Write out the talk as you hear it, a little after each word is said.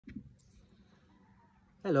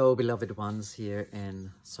Hello, beloved ones here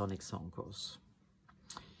in Sonic Sonqos.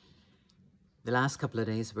 The last couple of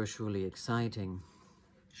days were surely exciting.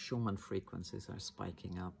 Schumann frequencies are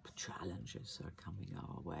spiking up, challenges are coming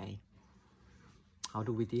our way. How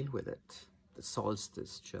do we deal with it? The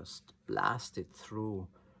solstice just blasted through,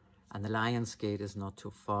 and the Lion's Gate is not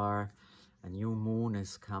too far. A new moon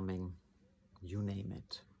is coming, you name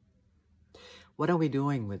it. What are we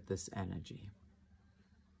doing with this energy?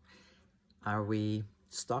 Are we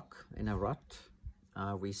stuck in a rut?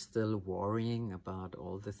 Are we still worrying about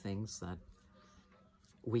all the things that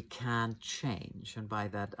we can't change? And by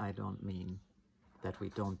that, I don't mean that we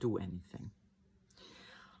don't do anything.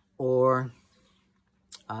 Or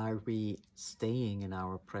are we staying in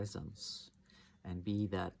our presence and be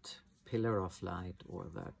that pillar of light or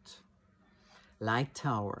that light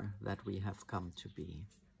tower that we have come to be?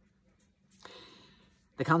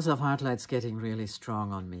 The Council of HeartLights getting really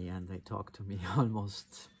strong on me, and they talk to me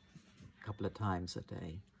almost a couple of times a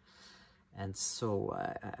day. And so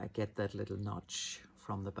I get that little nudge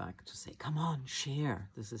from the back to say, come on, share,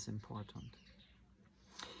 this is important.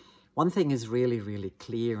 One thing is really, really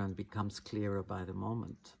clear and becomes clearer by the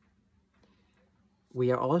moment.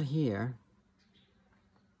 We are all here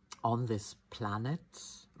on this planet,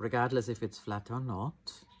 regardless if it's flat or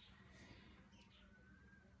not,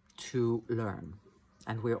 to learn.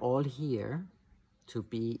 And we're all here to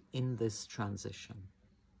be in this transition.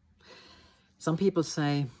 Some people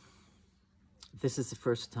say this is the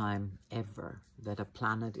first time ever that a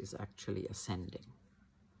planet is actually ascending.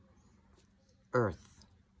 Earth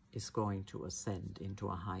is going to ascend into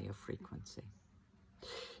a higher frequency.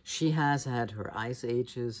 She has had her ice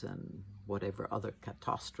ages and whatever other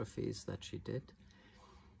catastrophes that she did,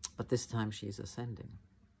 but this time she's ascending.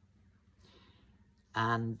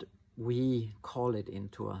 And we call it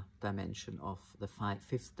into a dimension of the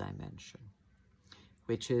fifth dimension,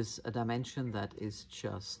 which is a dimension that is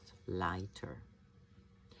just lighter.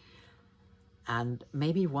 And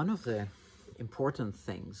maybe one of the important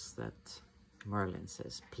things that Merlin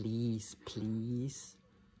says, please, please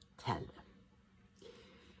tell.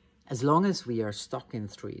 As long as we are stuck in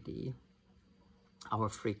 3D, our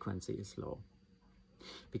frequency is low.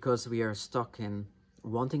 Because we are stuck in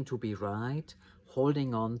wanting to be right,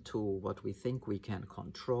 holding on to what we think we can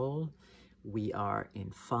control. We are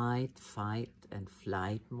in fight, and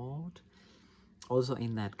flight mode. Also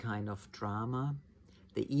in that kind of drama.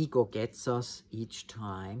 The ego gets us each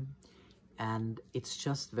time, and it's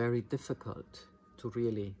just very difficult to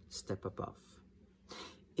really step above.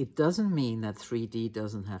 It doesn't mean that 3D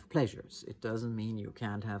doesn't have pleasures. It doesn't mean you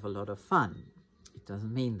can't have a lot of fun. It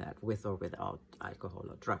doesn't mean that with or without alcohol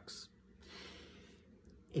or drugs.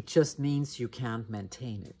 It just means you can't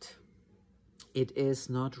maintain it. It is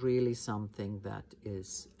not really something that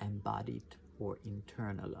is embodied or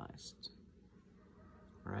internalized,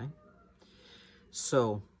 right?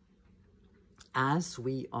 So, as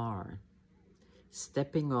we are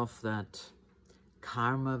stepping off that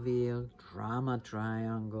karma wheel, drama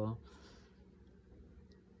triangle,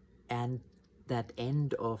 and that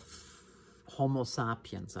end of Homo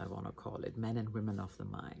sapiens, I want to call it, men and women of the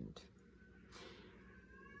mind,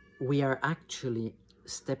 we are actually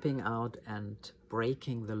stepping out and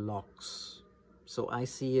breaking the locks. So I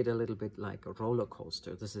see it a little bit like a roller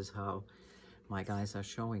coaster. This is how my guys are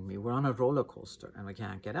showing me. We're on a roller coaster and we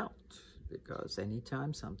can't get out because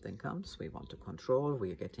anytime something comes, we want to control,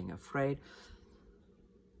 we're getting afraid.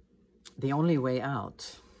 The only way out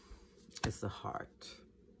is the heart.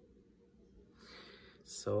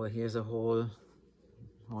 So here's a whole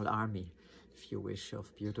army, if you wish,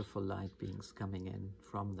 of beautiful light beings coming in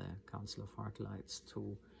from the Council of HeartLights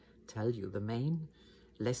to tell you the main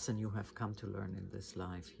lesson you have come to learn in this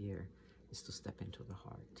life here is to step into the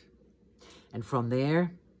heart. And from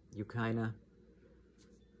there, you kind of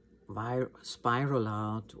spiral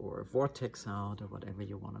out or vortex out or whatever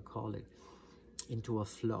you want to call it into a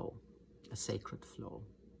flow, a sacred flow.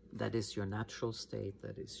 That is your natural state,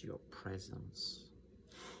 that is your presence.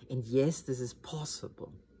 And yes, this is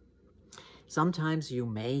possible. Sometimes you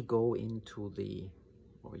may go into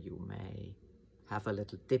or you may have a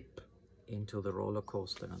little dip into the roller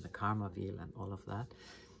coaster and the karma wheel and all of that,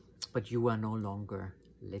 but you are no longer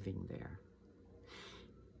living there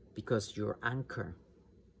because your anchor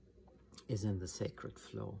is in the sacred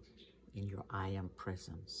flow, in your I am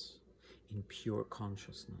presence, in pure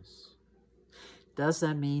consciousness. Does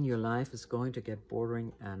that mean your life is going to get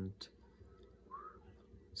boring and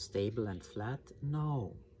stable and flat?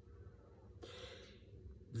 No.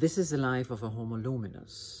 This is the life of a homo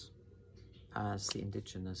luminous, as the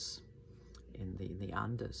indigenous in the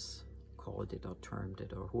Andes called it or termed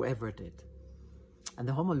it, or whoever did. And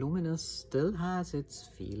the Homo luminous still has its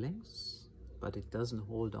feelings, but it doesn't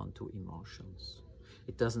hold on to emotions.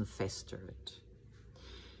 It doesn't fester it.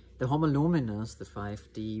 The Homo luminous, the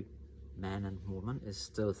 5D man and woman, is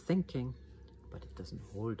still thinking, but it doesn't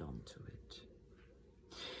hold on to it.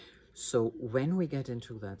 So when we get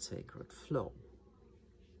into that sacred flow,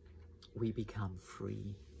 we become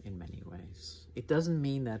free in many ways. It doesn't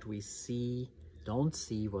mean that we don't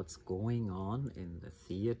see what's going on in the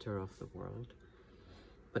theater of the world,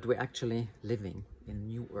 but we're actually living in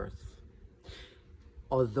new earth.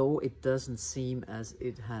 Although it doesn't seem as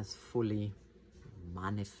it has fully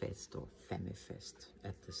manifest or femifest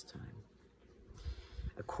at this time.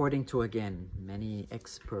 According to, again, many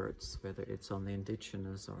experts, whether it's on the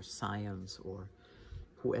indigenous or science or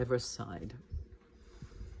whoever's side,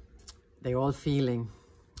 they're all feeling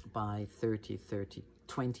by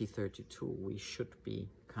 2032, we should be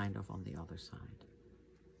kind of on the other side.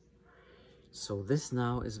 So this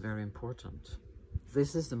now is very important.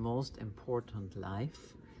 This is the most important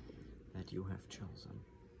life that you have chosen,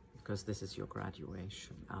 because this is your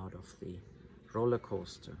graduation out of the roller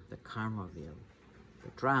coaster, the karma wheel,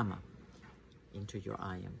 the drama, into your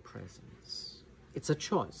I am presence. It's a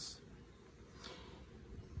choice.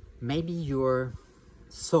 Maybe your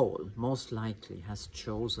soul, most likely, has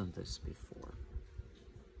chosen this before.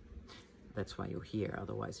 That's why you're here.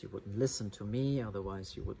 Otherwise you wouldn't listen to me.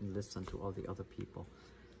 Otherwise you wouldn't listen to all the other people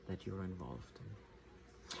that you're involved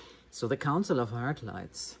in. So the Council of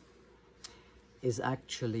HeartLights is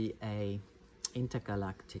actually a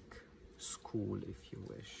intergalactic school, if you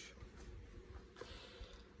wish.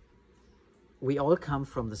 We all come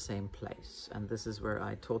from the same place, and this is where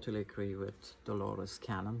I totally agree with Dolores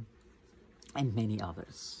Cannon and many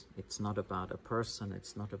others. It's not about a person,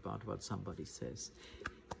 it's not about what somebody says.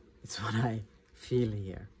 It's what I feel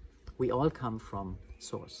here. We all come from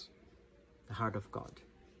Source, the heart of God,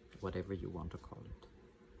 whatever you want to call it.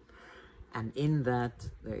 And in that,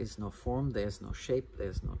 there is no form, there's no shape,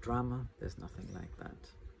 there's no drama, there's nothing like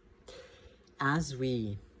that. As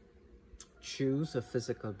we choose a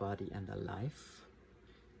physical body and a life,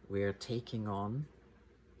 we're taking on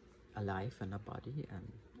a life and a body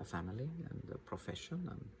and a family and a profession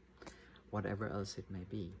and whatever else it may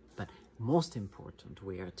be. But most important,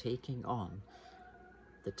 we are taking on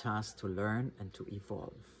the task to learn and to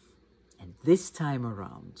evolve. And this time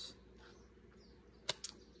around,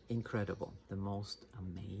 incredible, the most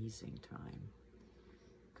amazing time,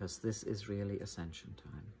 because this is really ascension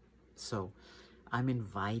time. So I'm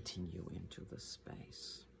inviting you into this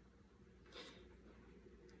space.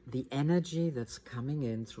 The energy that's coming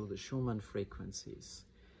in through the Schumann frequencies,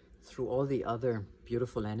 through all the other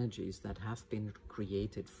beautiful energies that have been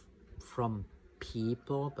created from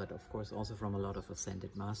people, but of course also from a lot of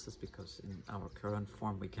ascended masters, because in our current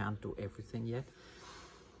form we can't do everything yet.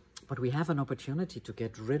 But we have an opportunity to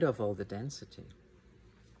get rid of all the density.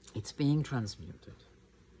 It's being transmuted.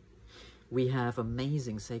 We have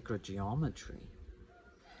amazing sacred geometry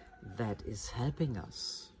that is helping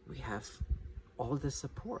us. We have all the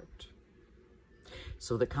support.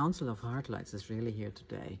 So the Council of HeartLights is really here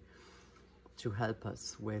today to help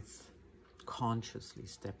us with consciously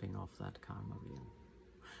stepping off that karma wheel,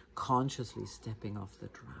 consciously stepping off the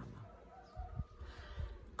drama,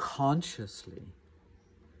 consciously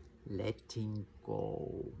letting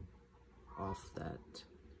go of that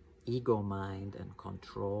ego mind and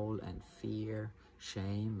control and fear,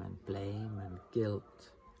 shame and blame and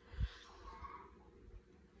guilt.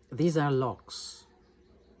 These are locks,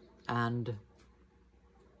 and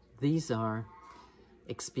these are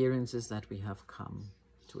experiences that we have come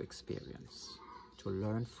to experience, to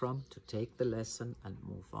learn from, to take the lesson and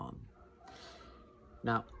move on.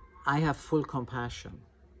 Now, I have full compassion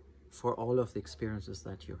for all of the experiences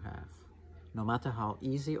that you have, no matter how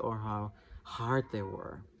easy or how hard they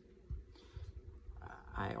were.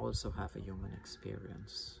 I also have a human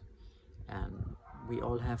experience, and we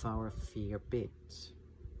all have our fear bits.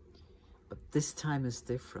 But this time is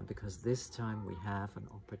different, because this time we have an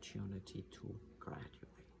opportunity to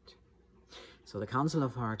graduate. So the Council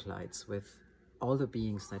of HeartLights, with all the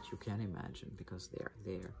beings that you can imagine, because they're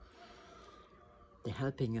there, they're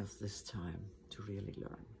helping us this time to really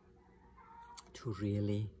learn, to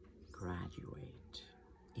really graduate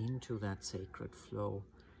into that sacred flow,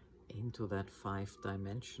 into that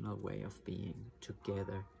 5-dimensional way of being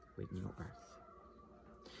together with New Earth.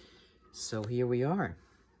 So here we are.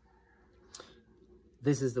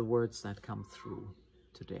 This is the words that come through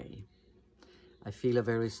today. I feel a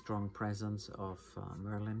very strong presence of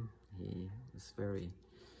Merlin. He is very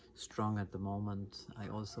strong at the moment. I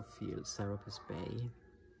also feel Serapis Bey.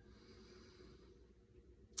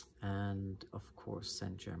 And And of course,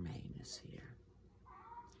 Saint Germain is here,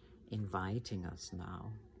 inviting us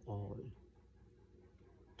now all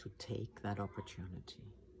to take that opportunity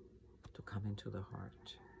to come into the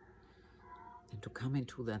heart and to come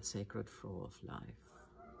into that sacred flow of life,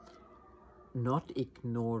 not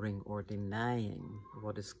ignoring or denying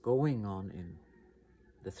what is going on in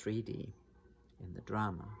the 3D, in the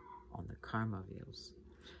drama, on the karma wheels,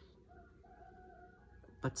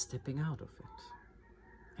 but stepping out of it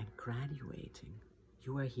and graduating.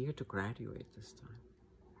 You are here to graduate this time.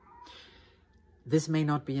 This may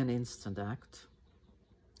not be an instant act.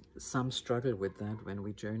 Some struggle with that. When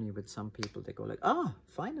we journey with some people, they go like, ah,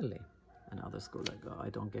 finally. And others go like, oh, I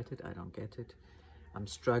don't get it, I don't get it. I'm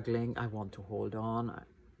struggling, I want to hold on.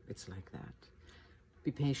 It's like that.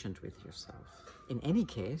 Be patient with yourself. In any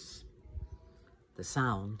case, the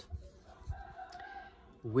sound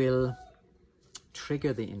will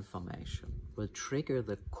trigger the information, will trigger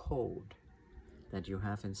the code that you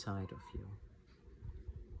have inside of you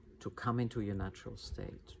to come into your natural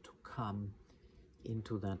state, to come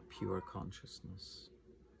into that pure consciousness.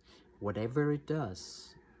 Whatever it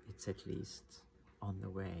does, it's at least on the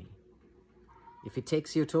way. If it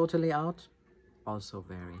takes you totally out, also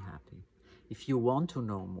very happy. If you want to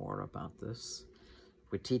know more about this,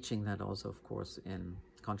 we're teaching that also, of course, in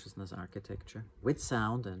Consciousness Architecture with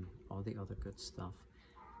sound and all the other good stuff.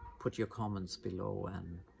 Put your comments below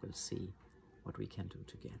and we'll see what we can do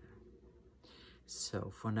together.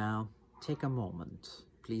 So for now, take a moment.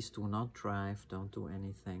 Please do not drive, don't do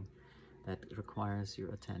anything that requires your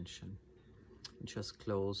attention. Just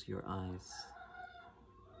close your eyes.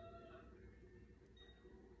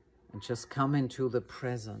 And just come into the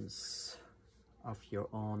presence of your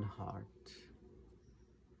own heart,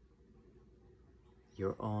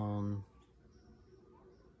 your own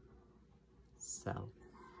self.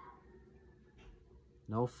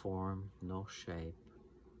 No form, no shape.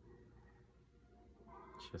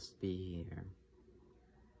 Just be here.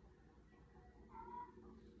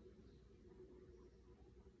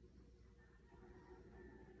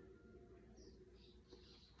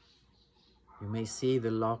 You may see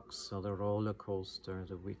the locks or the roller coaster,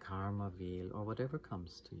 the karma wheel, or whatever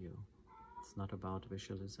comes to you. It's not about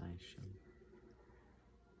visualization.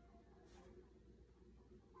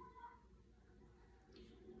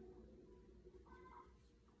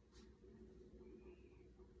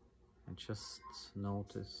 And just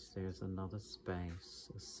notice there's another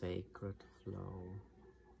space, a sacred flow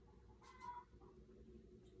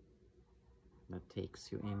that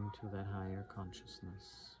takes you into that higher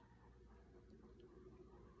consciousness,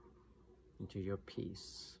 into your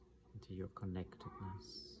peace, into your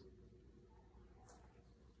connectedness.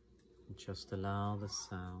 And just allow the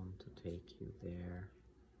sound to take you there.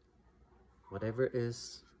 Whatever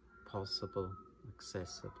is possible,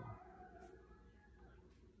 accessible,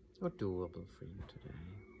 or doable for you today.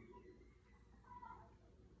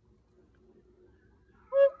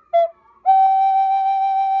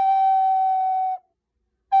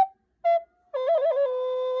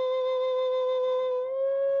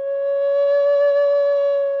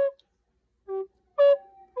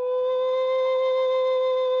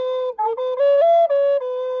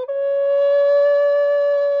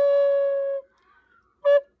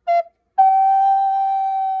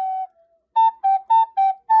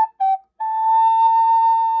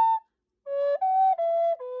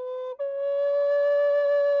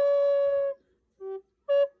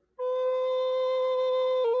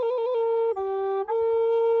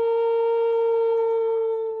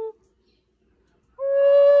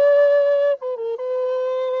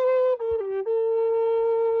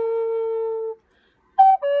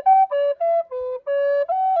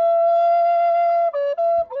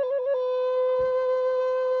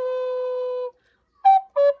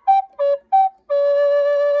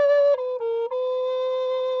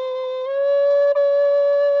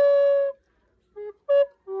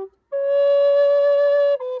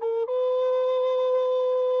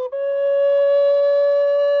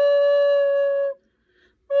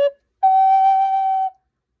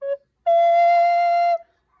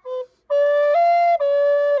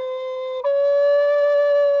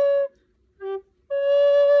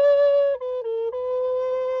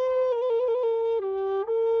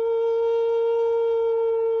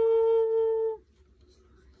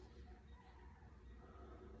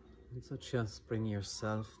 So just bring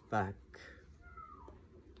yourself back.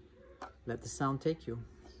 Let the sound take you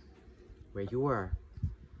where you are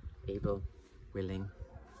able, willing,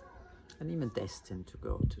 and even destined to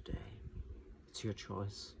go today. It's your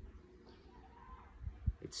choice.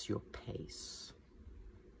 It's your pace.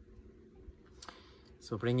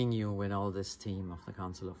 So bringing you with all this team of the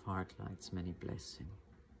Council of HeartLights, many blessings.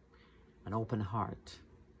 An open heart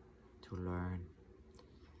to learn,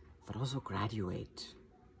 but also graduate.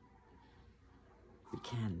 We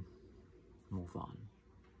can move on.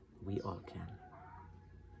 We all can.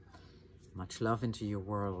 Much love into your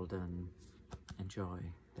world and enjoy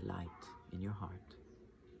the light in your heart.